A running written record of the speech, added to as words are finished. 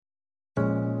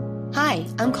Hi,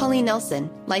 I'm Colleen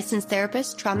Nelson, licensed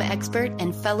therapist, trauma expert,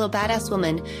 and fellow badass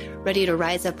woman ready to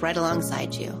rise up right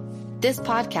alongside you. This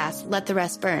podcast, Let the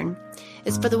Rest Burn,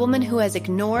 is for the woman who has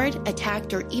ignored,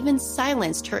 attacked, or even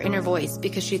silenced her inner voice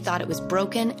because she thought it was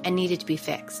broken and needed to be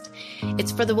fixed.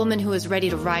 It's for the woman who is ready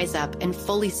to rise up and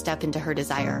fully step into her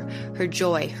desire, her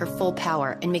joy, her full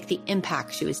power, and make the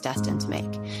impact she was destined to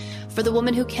make. For the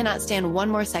woman who cannot stand one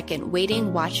more second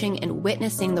waiting, watching, and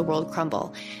witnessing the world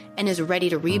crumble and is ready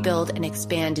to rebuild and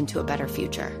expand into a better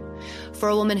future. For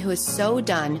a woman who is so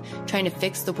done trying to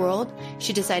fix the world,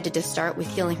 she decided to start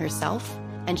with healing herself,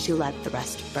 and she let the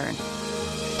rest burn.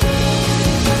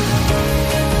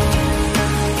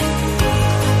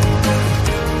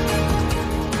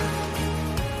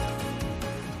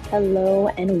 Hello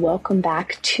and welcome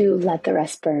back to Let the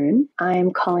Rest Burn.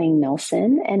 I'm Colleen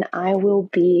Nelson and I will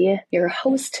be your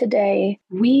host today.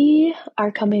 We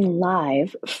are coming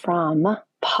live from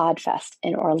PodFest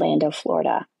in Orlando,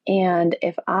 Florida. And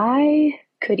if I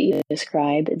could even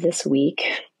describe this week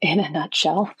in a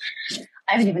nutshell,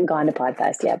 I haven't even gone to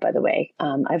PodFest yet, by the way.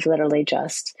 I've literally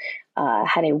just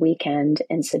had a weekend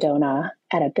in Sedona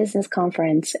at a business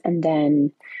conference and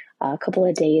then a couple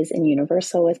of days in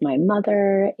Universal with my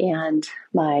mother and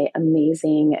my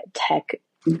amazing tech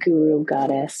guru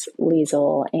goddess,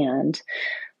 Liesl, and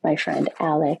my friend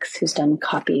Alex, who's done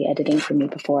copy editing for me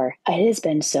before. It has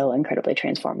been so incredibly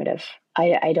transformative.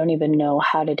 I don't even know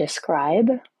how to describe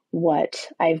what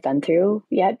I've been through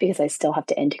yet because I still have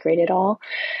to integrate it all.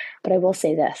 But I will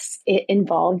say this, it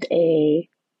involved a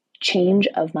change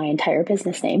of my entire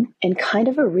business name and kind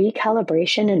of a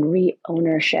recalibration and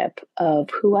re-ownership of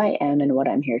who I am and what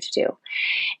I'm here to do.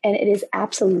 And it is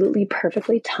absolutely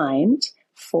perfectly timed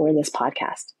for this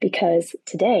podcast because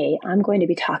today I'm going to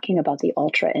be talking about the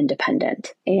ultra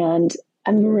independent. And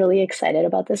I'm really excited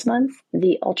about this month.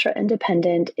 The ultra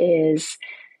independent is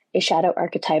a shadow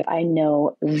archetype I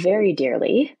know very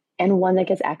dearly and one that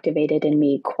gets activated in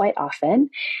me quite often.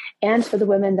 And for the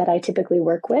women that I typically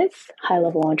work with,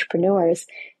 high-level entrepreneurs,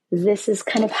 this is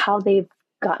kind of how they've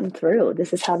gotten through.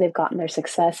 This is how they've gotten their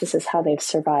success. This is how they've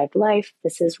survived life.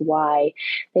 This is why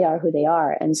they are who they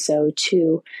are. And so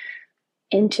to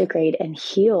integrate and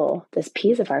heal this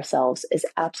piece of ourselves is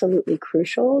absolutely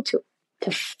crucial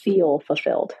to feel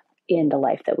fulfilled in the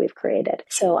life that we've created.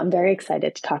 So I'm very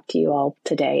excited to talk to you all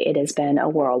today. It has been a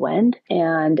whirlwind.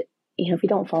 And if you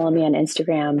don't follow me on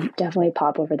Instagram, definitely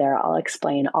pop over there. I'll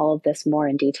explain all of this more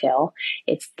in detail.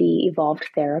 It's the Evolved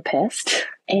Therapist.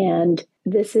 And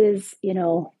this is,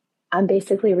 I'm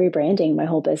basically rebranding my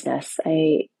whole business.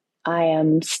 I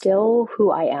am still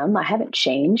who I am. I haven't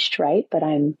changed, right? But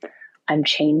I'm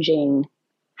changing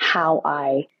how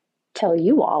I tell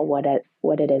you all what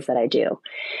it is that I do.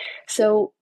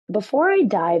 So before I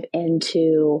dive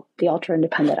into the ultra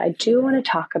independent, I do want to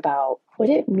talk about what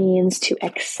it means to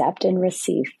accept and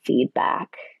receive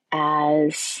feedback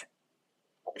as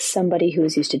somebody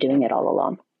who's used to doing it all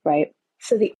along, right?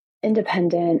 So the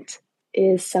independent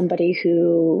is somebody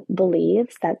who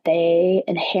believes that they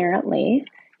inherently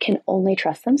can only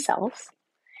trust themselves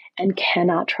and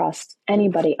cannot trust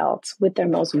anybody else with their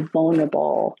most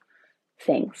vulnerable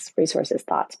things, resources,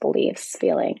 thoughts, beliefs,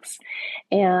 feelings.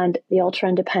 And the ultra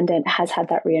independent has had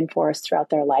that reinforced throughout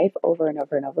their life over and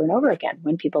over and over and over again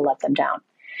when people let them down.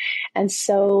 And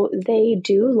so they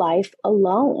do life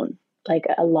alone, like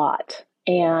a lot.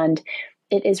 And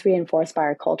it is reinforced by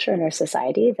our culture and our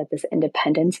society that this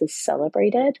independence is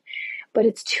celebrated, but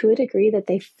it's to a degree that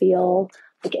they feel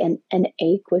like an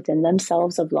ache within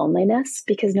themselves of loneliness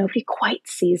because nobody quite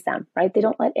sees them, right? They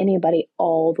don't let anybody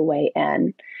all the way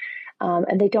in.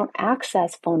 And they don't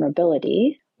access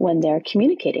vulnerability when they're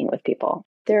communicating with people.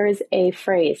 There is a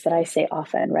phrase that I say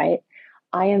often, right?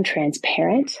 I am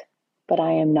transparent, but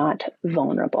I am not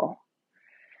vulnerable.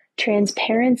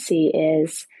 Transparency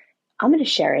is, I'm going to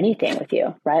share anything with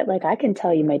you, right? Like I can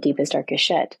tell you my deepest, darkest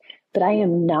shit, but I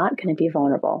am not going to be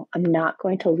vulnerable. I'm not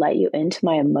going to let you into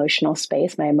my emotional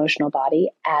space, my emotional body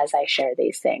as I share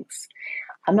these things.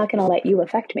 I'm not going to let you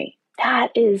affect me.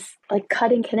 That is like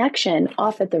cutting connection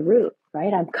off at the root,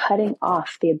 right? I'm cutting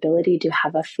off the ability to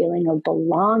have a feeling of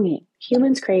belonging.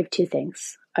 Humans crave two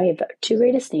things. Our two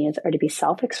greatest needs are to be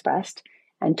self-expressed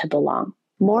and to belong.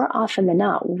 More often than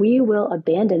not, we will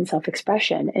abandon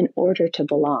self-expression in order to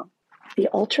belong. The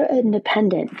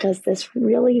ultra-independent does this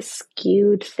really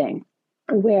skewed thing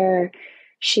where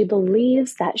she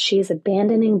believes that she's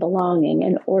abandoning belonging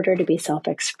in order to be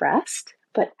self-expressed.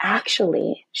 But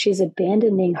actually, she's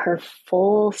abandoning her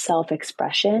full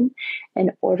self-expression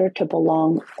in order to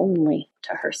belong only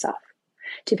to herself.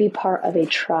 to be part of a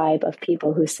tribe of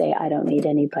people who say, I don't need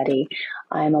anybody.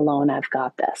 I'm alone. I've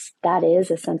got this. That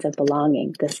is a sense of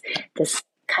belonging, this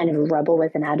kind of rebel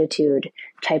with an attitude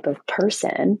type of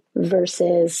person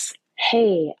versus,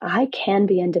 hey, I can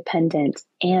be independent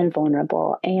and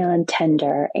vulnerable and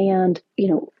tender and,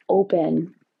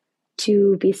 open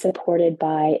to be supported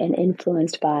by and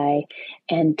influenced by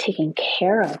and taken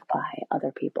care of by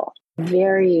other people.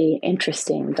 Very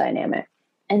interesting dynamic.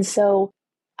 And so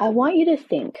I want you to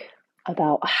think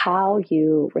about how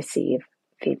you receive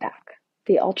feedback.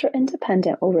 The ultra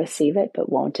independent will receive it,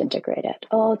 but won't integrate it.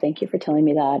 Oh, thank you for telling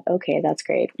me that. Okay, that's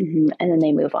great. And then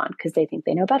they move on because they think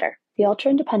they know better. The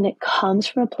ultra independent comes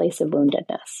from a place of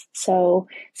woundedness. So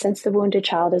since the wounded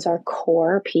child is our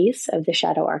core piece of the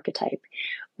shadow archetype,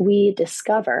 we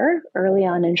discover early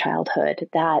on in childhood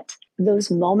that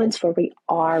those moments where we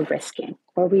are risking,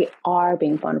 where we are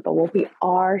being vulnerable, where we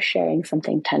are sharing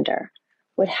something tender,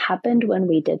 what happened when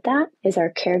we did that is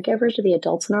our caregivers or the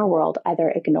adults in our world either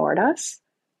ignored us,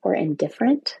 were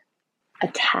indifferent,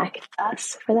 attacked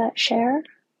us for that share,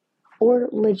 or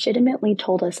legitimately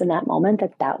told us in that moment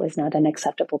that that was not an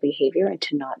acceptable behavior and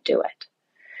to not do it.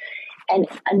 And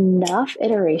enough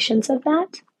iterations of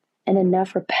that and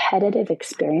enough repetitive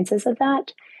experiences of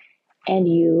that, and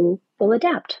you will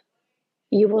adapt.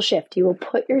 You will shift. You will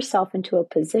put yourself into a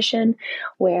position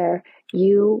where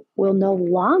you will no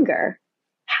longer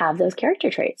have those character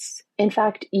traits. In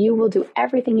fact, you will do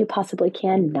everything you possibly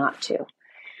can not to.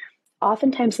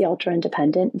 Oftentimes the ultra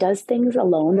independent does things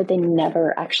alone that they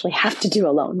never actually have to do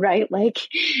alone, right? Like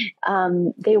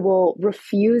they will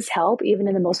refuse help even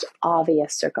in the most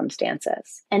obvious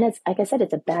circumstances. And it's, like I said,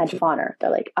 it's a badge of honor.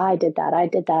 They're like, I did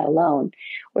that alone.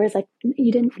 Whereas like,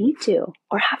 you didn't need to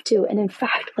or have to. And in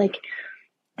fact, like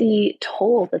the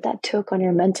toll that took on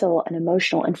your mental and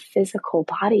emotional and physical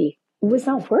body was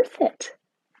not worth it.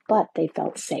 But they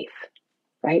felt safe,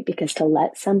 right? Because to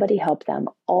let somebody help them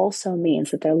also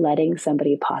means that they're letting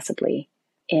somebody possibly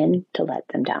in to let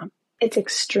them down. It's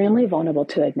extremely vulnerable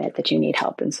to admit that you need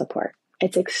help and support.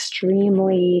 It's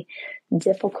extremely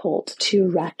difficult to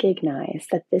recognize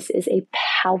that this is a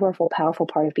powerful, powerful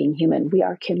part of being human. We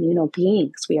are communal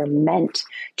beings. We are meant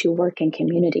to work in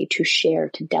community, to share,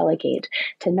 to delegate,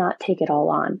 to not take it all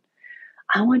on.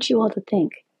 I want you all to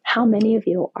think, how many of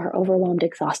you are overwhelmed,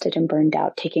 exhausted, and burned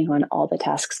out taking on all the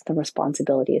tasks, the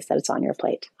responsibilities that is on your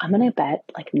plate? I'm going to bet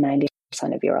like 90%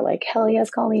 of you are like, hell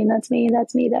yes, Colleen, that's me,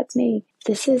 that's me, that's me.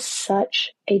 This is such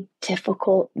a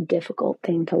difficult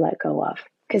thing to let go of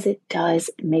because it does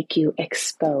make you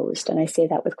exposed. And I say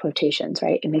that with quotations,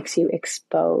 right? It makes you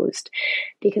exposed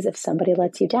because if somebody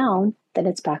lets you down, then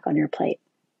it's back on your plate.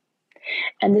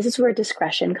 And this is where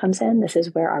discretion comes in. This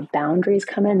is where our boundaries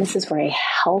come in. This is where a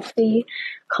healthy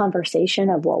conversation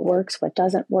of what works, what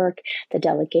doesn't work, the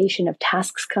delegation of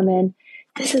tasks come in.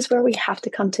 This is where we have to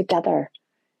come together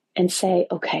and say,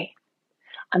 okay,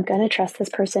 I'm going to trust this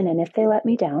person. And if they let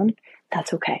me down,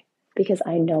 that's okay, because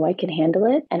I know I can handle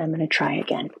it and I'm going to try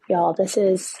again. Y'all, this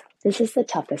is the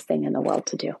toughest thing in the world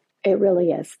to do. It really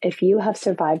is. If you have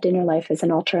survived in your life as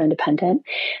an ultra independent,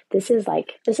 this is like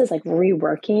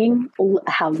reworking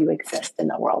how you exist in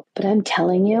the world. But I'm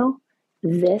telling you,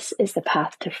 this is the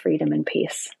path to freedom and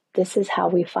peace. This is how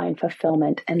we find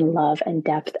fulfillment and love and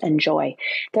depth and joy.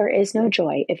 There is no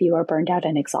joy if you are burned out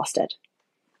and exhausted.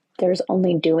 There's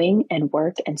only doing and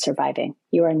work and surviving.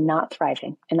 You are not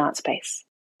thriving in that space.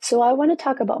 So I want to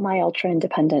talk about my ultra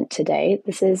independent today.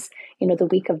 This is, the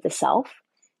week of the self.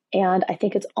 And I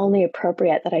think it's only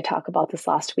appropriate that I talk about this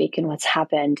last week and what's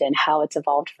happened and how it's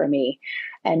evolved for me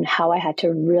and how I had to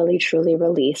really, truly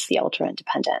release the ultra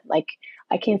independent. Like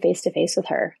I came face to face with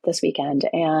her this weekend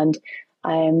and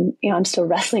I'm still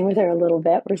wrestling with her a little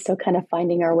bit. We're still kind of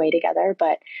finding our way together,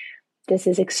 but this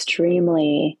is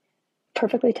extremely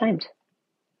perfectly timed.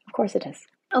 Of course it is.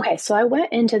 Okay, so I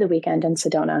went into the weekend in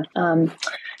Sedona.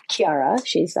 Kiara,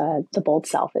 she's the bold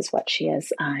self is what she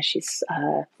is. She's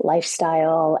a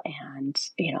lifestyle and,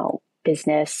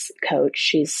 business coach.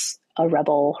 She's a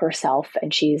rebel herself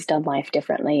and she's done life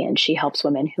differently. And she helps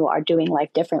women who are doing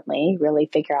life differently really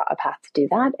figure out a path to do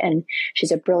that. And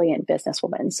she's a brilliant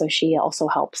businesswoman. So she also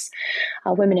helps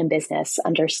women in business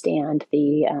understand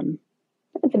the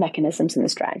mechanisms and the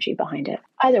strategy behind it.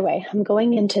 Either way, I'm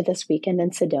going into this weekend in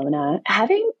Sedona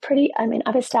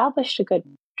I've established a good,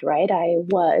 right? I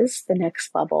was the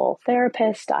next level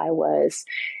therapist. I was,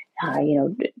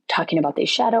 talking about these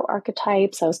shadow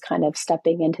archetypes. I was kind of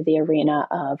stepping into the arena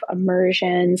of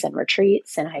immersions and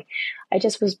retreats. And I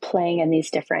just was playing in these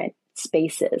different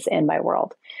spaces in my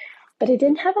world. but I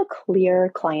didn't have a clear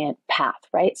client path,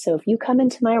 right? So if you come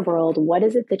into my world, what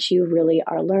is it that you really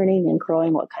are learning and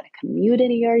growing? What kind of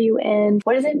community are you in?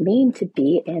 What does it mean to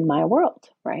be in my world,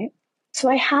 right? So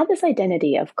I had this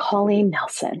identity of Colleen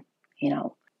Nelson,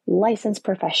 licensed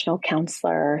professional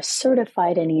counselor,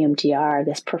 certified in EMDR,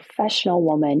 this professional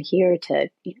woman here to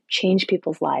change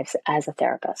people's lives as a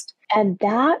therapist. And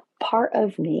that part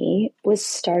of me was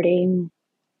starting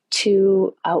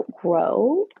to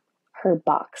outgrow her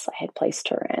box I had placed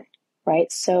her in, right?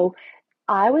 So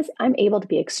I'm able to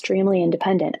be extremely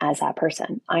independent as that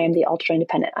person. I am the ultra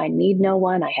independent. I need no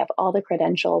one. I have all the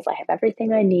credentials. I have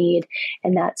everything I need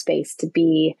in that space to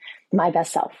be my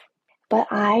best self. But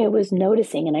I was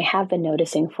noticing, and I have been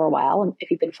noticing for a while, and if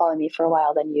you've been following me for a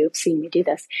while, then you've seen me do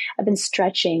this. I've been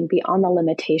stretching beyond the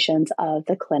limitations of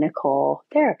the clinical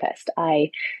therapist.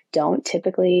 I don't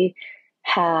typically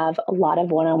have a lot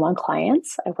of one-on-one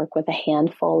clients. I work with a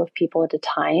handful of people at a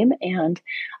time, and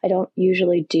I don't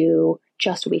usually do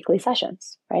just weekly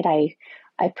sessions, right?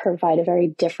 I provide a very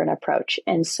different approach.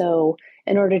 And so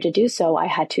in order to do so, I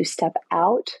had to step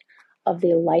out of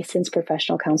the licensed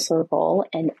professional counselor role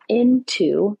and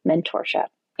into mentorship.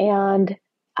 And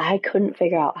I couldn't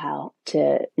figure out how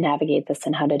to navigate this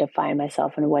and how to define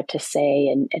myself and what to say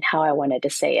and how I wanted to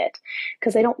say it.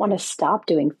 Because I don't want to stop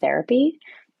doing therapy,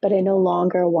 but I no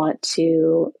longer want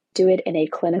to do it in a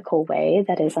clinical way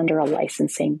that is under a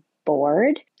licensing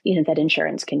board, that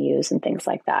insurance can use and things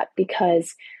like that.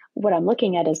 Because what I'm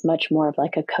looking at is much more of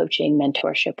like a coaching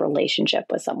mentorship relationship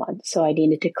with someone. So I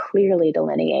needed to clearly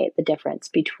delineate the difference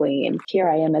between here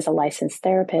I am as a licensed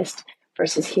therapist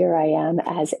versus here I am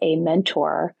as a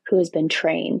mentor who has been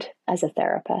trained as a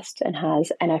therapist and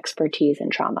has an expertise in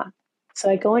trauma. So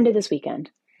I go into this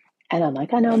weekend and I'm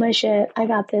like, I know my shit. I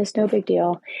got this. No big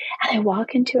deal. And I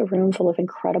walk into a room full of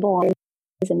incredible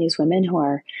authors and these women who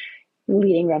are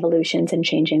leading revolutions and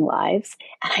changing lives.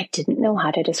 And I didn't know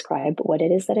how to describe what it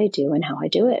is that I do and how I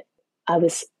do it. I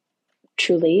was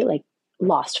truly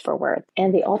lost for words.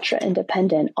 And the ultra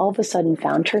independent all of a sudden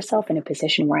found herself in a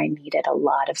position where I needed a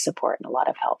lot of support and a lot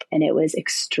of help. And it was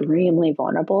extremely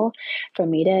vulnerable for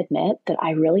me to admit that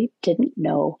I really didn't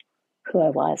know who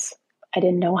I was. I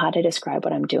didn't know how to describe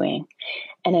what I'm doing.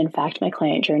 And in fact, my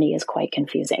client journey is quite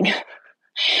confusing.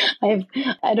 I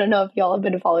don't know if y'all have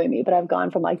been following me, but I've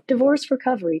gone from divorce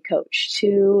recovery coach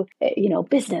to,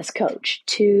 business coach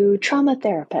to trauma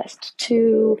therapist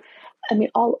to,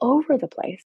 all over the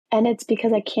place. And it's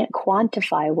because I can't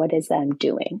quantify what it is that I'm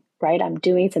doing, right? I'm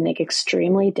doing something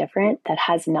extremely different that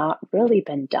has not really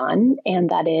been done. And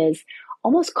that is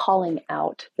almost calling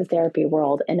out the therapy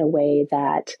world in a way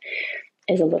that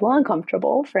is a little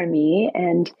uncomfortable for me.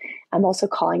 And I'm also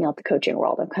calling out the coaching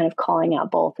world. I'm kind of calling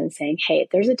out both and saying, hey,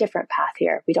 there's a different path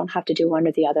here. We don't have to do one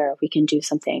or the other. We can do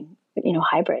something,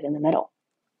 hybrid in the middle.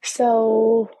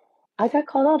 So I got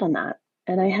called out on that.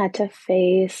 And I had to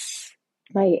face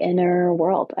my inner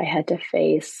world. I had to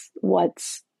face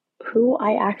who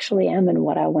I actually am and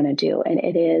what I want to do. And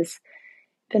it has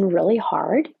been really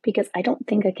hard because I don't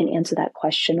think I can answer that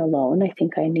question alone. I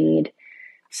think I need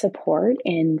support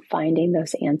in finding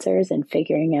those answers and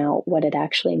figuring out what it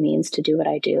actually means to do what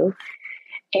I do.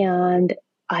 And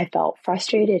I felt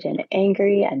frustrated and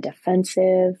angry and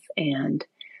defensive. And,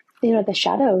 the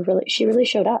shadow she really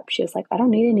showed up. She was like, I don't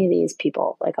need any of these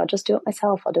people. I'll just do it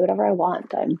myself. I'll do whatever I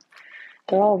want.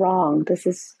 They're all wrong. This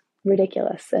is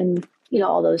ridiculous. And,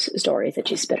 all those stories that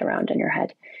you spit around in your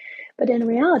head. But in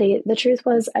reality, the truth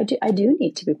was I do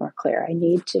need to be more clear. I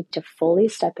need to fully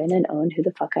step in and own who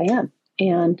the fuck I am.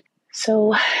 And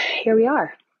so here we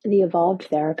are. The evolved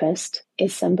therapist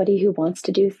is somebody who wants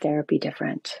to do therapy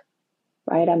different,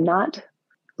 right? I'm not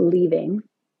leaving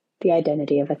the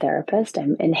identity of a therapist.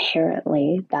 I'm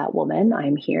inherently that woman.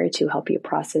 I'm here to help you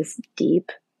process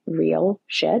deep, real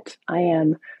shit. I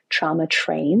am trauma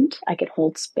trained. I can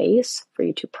hold space for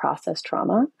you to process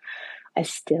trauma. I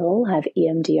still have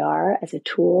EMDR as a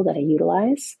tool that I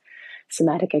utilize.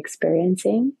 Somatic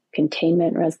experiencing,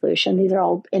 containment, resolution. These are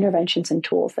all interventions and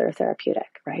tools that are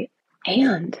therapeutic, right?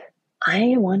 And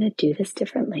I want to do this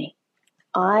differently.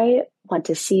 I want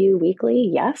to see you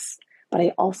weekly, yes, but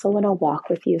I also want to walk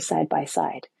with you side by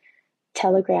side.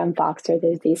 Telegram, Voxer,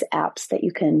 there's these apps that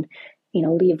you can,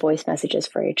 leave voice messages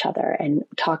for each other and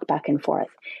talk back and forth.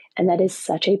 And that is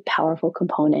such a powerful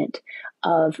component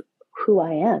of who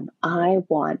I am. I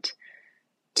want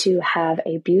to have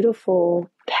a beautiful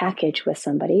package with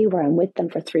somebody where I'm with them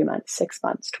for 3 months, 6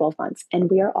 months, 12 months, and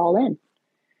we are all in.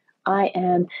 I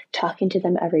am talking to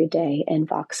them every day in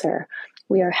Voxer.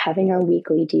 We are having our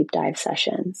weekly deep dive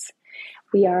sessions.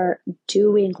 We are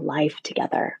doing life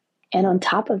together. And on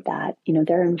top of that,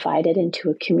 they're invited into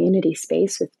a community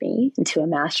space with me, into a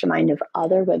mastermind of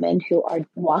other women who are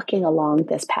walking along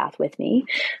this path with me,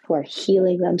 who are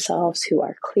healing themselves, who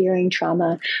are clearing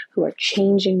trauma, who are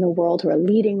changing the world, who are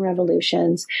leading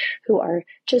revolutions, who are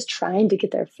just trying to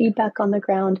get their feet back on the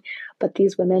ground. But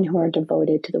these women who are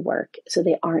devoted to the work, so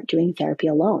they aren't doing therapy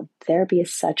alone. Therapy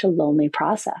is such a lonely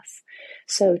process.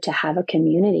 So to have a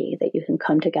community that you can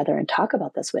come together and talk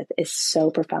about this with is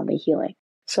so profoundly healing.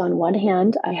 So on one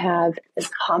hand, I have this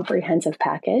comprehensive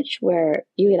package where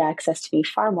you get access to me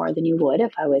far more than you would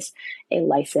if I was a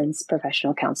licensed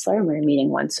professional counselor and we were meeting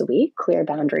once a week, clear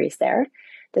boundaries there.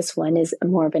 This one is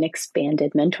more of an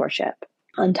expanded mentorship.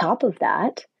 On top of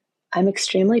that, I'm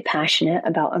extremely passionate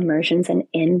about immersions and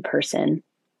in-person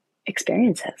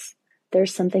experiences.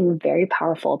 There's something very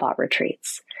powerful about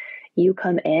retreats. You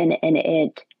come in and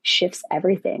it shifts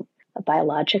everything.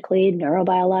 Biologically,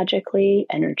 neurobiologically,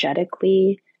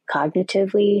 energetically,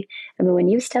 cognitively. I mean, when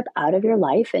you step out of your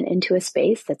life and into a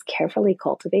space that's carefully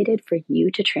cultivated for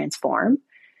you to transform,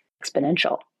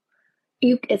 exponential.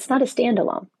 It's not a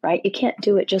standalone, right? You can't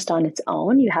do it just on its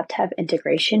own. You have to have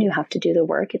integration. You have to do the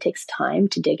work. It takes time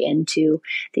to dig into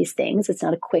these things. It's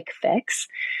not a quick fix,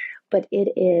 but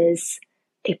it is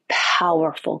a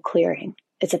powerful clearing.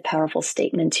 It's a powerful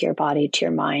statement to your body, to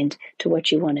your mind, to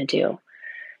what you want to do.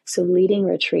 So leading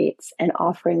retreats and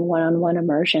offering one-on-one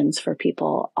immersions for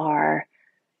people are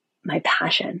my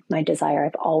passion, my desire.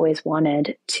 I've always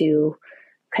wanted to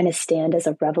kind of stand as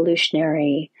a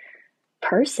revolutionary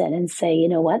person and say, you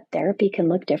know what, therapy can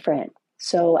look different.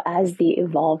 So as the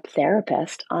evolved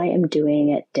therapist, I am doing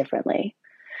it differently.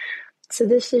 So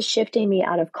this is shifting me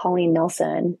out of Colleen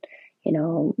Nelson,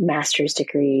 master's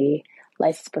degree,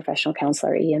 licensed professional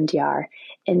counselor, EMDR,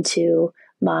 into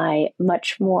my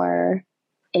much more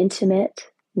intimate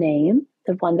name,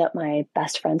 the one that my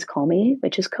best friends call me,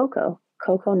 which is Coco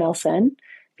Nelson,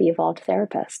 the evolved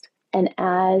therapist. And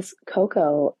as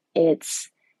Coco, it's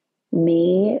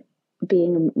me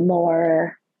being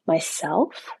more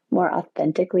myself, more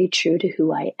authentically true to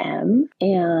who I am,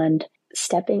 and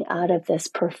stepping out of this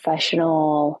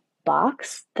professional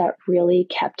box that really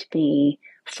kept me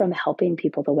from helping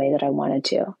people the way that I wanted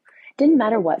to. Didn't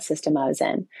matter what system I was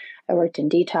in. I worked in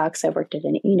detox. I worked at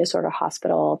an eating disorder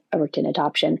hospital. I worked in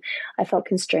adoption. I felt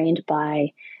constrained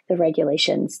by the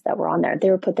regulations that were on there. They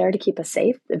were put there to keep us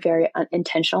safe. Very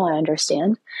intentional, I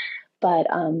understand. But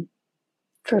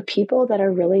for people that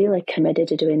are really committed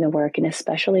to doing the work, and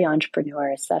especially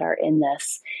entrepreneurs that are in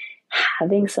this,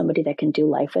 having somebody that can do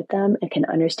life with them and can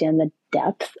understand the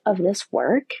depth of this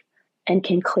work and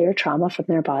can clear trauma from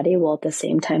their body while at the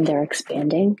same time they're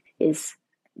expanding is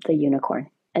the unicorn.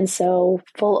 And so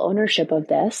full ownership of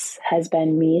this has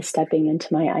been me stepping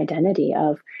into my identity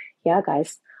of, yeah,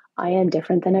 guys, I am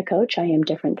different than a coach. I am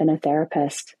different than a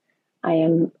therapist. I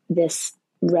am this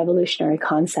revolutionary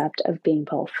concept of being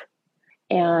both.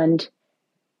 And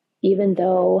even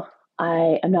though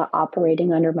I am not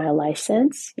operating under my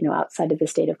license, outside of the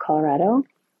state of Colorado,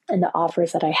 and the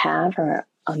offers that I have are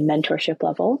a mentorship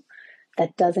level,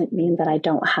 that doesn't mean that I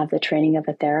don't have the training of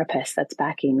a therapist that's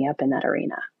backing me up in that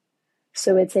arena.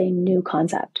 So it's a new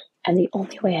concept. And the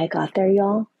only way I got there,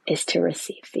 y'all, is to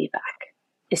receive feedback,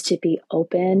 is to be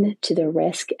open to the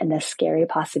risk and the scary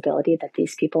possibility that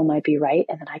these people might be right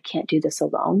and that I can't do this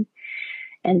alone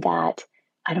and that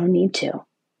I don't need to.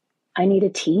 I need a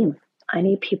team. I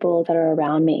need people that are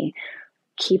around me,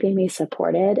 keeping me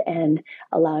supported and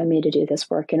allowing me to do this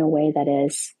work in a way that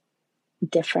is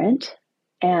different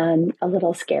and a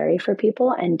little scary for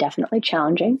people and definitely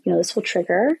challenging. This will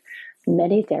trigger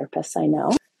many therapists I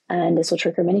know, and this will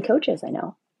trigger many coaches I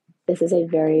know. This is a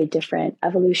very different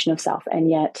evolution of self, and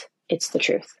yet it's the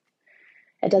truth.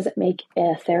 It doesn't make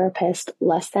a therapist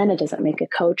less than, it doesn't make a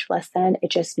coach less than,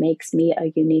 it just makes me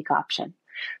a unique option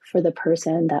for the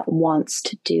person that wants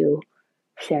to do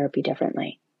therapy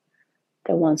differently,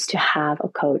 that wants to have a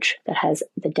coach that has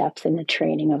the depth and the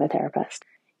training of a therapist.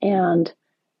 And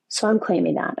so I'm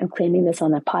claiming that. I'm claiming this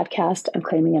on the podcast. I'm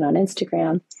claiming it on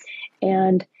Instagram.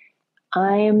 And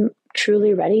I'm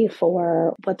truly ready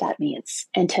for what that means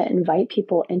and to invite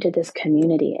people into this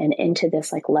community and into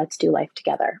this, let's do life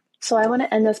together. So I want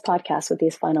to end this podcast with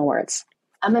these final words.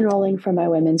 I'm enrolling for my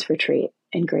women's retreat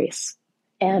in Greece,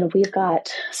 and we've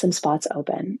got some spots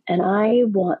open. And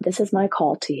this is my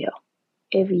call to you.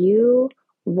 If you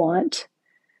want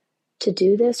to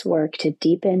do this work, to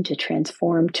deepen, to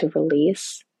transform, to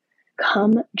release,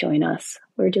 come join us.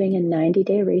 We're doing a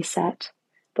 90-day reset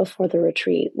before the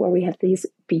retreat where we have these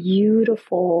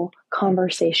beautiful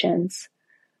conversations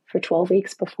for 12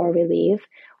 weeks before we leave,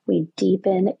 We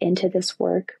deepen into this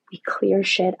work. We clear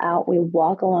shit out. We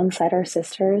walk alongside our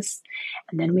sisters.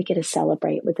 And then we get to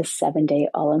celebrate with a 7-day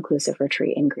all-inclusive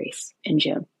retreat in Greece in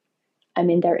June. I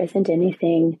mean, there isn't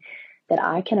anything that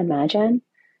I can imagine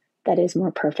that is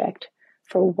more perfect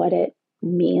for what it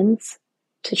means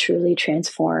to truly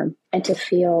transform and to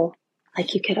feel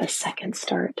like you get a second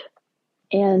start.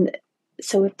 And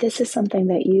so if this is something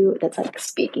that's like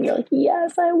speaking, you're like,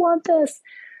 yes, I want this.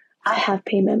 I have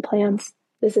payment plans.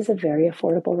 This is a very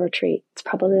affordable retreat. It's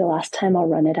probably the last time I'll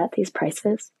run it at these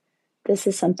prices. This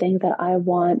is something that I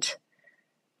want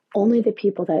only the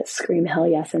people that scream hell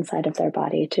yes inside of their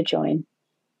body to join.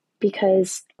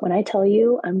 Because when I tell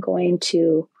you I'm going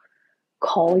to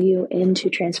call you into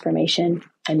transformation,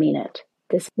 I mean it.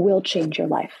 This will change your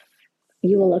life.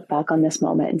 You will look back on this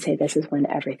moment and say, this is when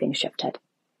everything shifted.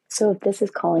 So if this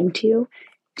is calling to you,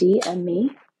 DM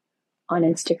me on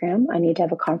Instagram. I need to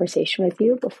have a conversation with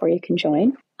you before you can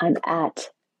join. I'm at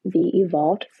The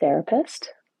Evolved Therapist,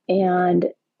 and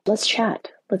let's chat.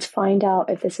 Let's find out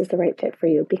if this is the right fit for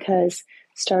you, because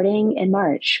starting in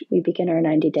March, we begin our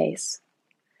 90 days,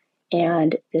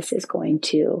 and this is going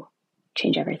to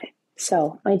change everything.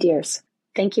 So, my dears,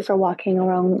 thank you for walking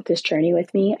along this journey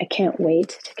with me. I can't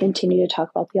wait to continue to talk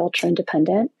about the ultra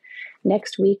independent.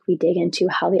 Next week, we dig into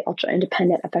how the ultra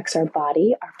independent affects our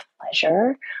body, our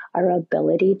pleasure, our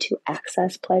ability to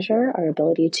access pleasure, our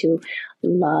ability to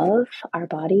love our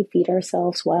body, feed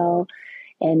ourselves well,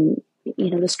 and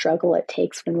the struggle it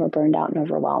takes when we're burned out and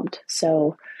overwhelmed.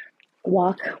 So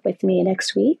walk with me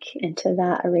next week into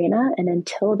that arena. And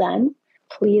until then,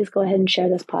 please go ahead and share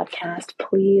this podcast.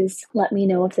 Please let me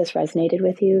know if this resonated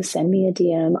with you. Send me a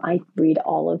DM. I read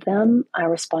all of them. I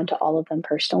respond to all of them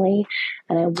personally,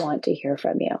 and I want to hear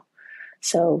from you.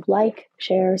 So like,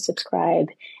 share, subscribe,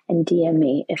 and DM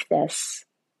me if this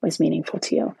was meaningful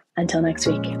to you. Until next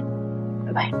week.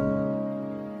 Bye-bye.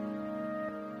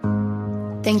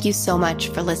 Thank you so much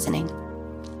for listening.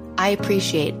 I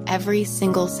appreciate every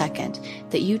single second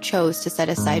that you chose to set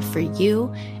aside for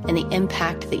you and the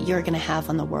impact that you're going to have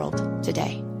on the world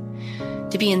today.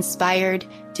 To be inspired,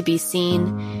 to be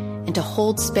seen, and to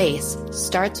hold space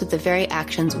starts with the very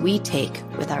actions we take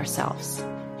with ourselves.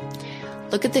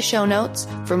 Look at the show notes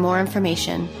for more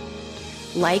information.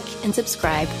 Like and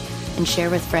subscribe, and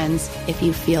share with friends if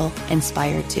you feel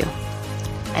inspired to.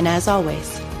 And as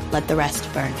always, let the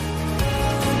rest burn.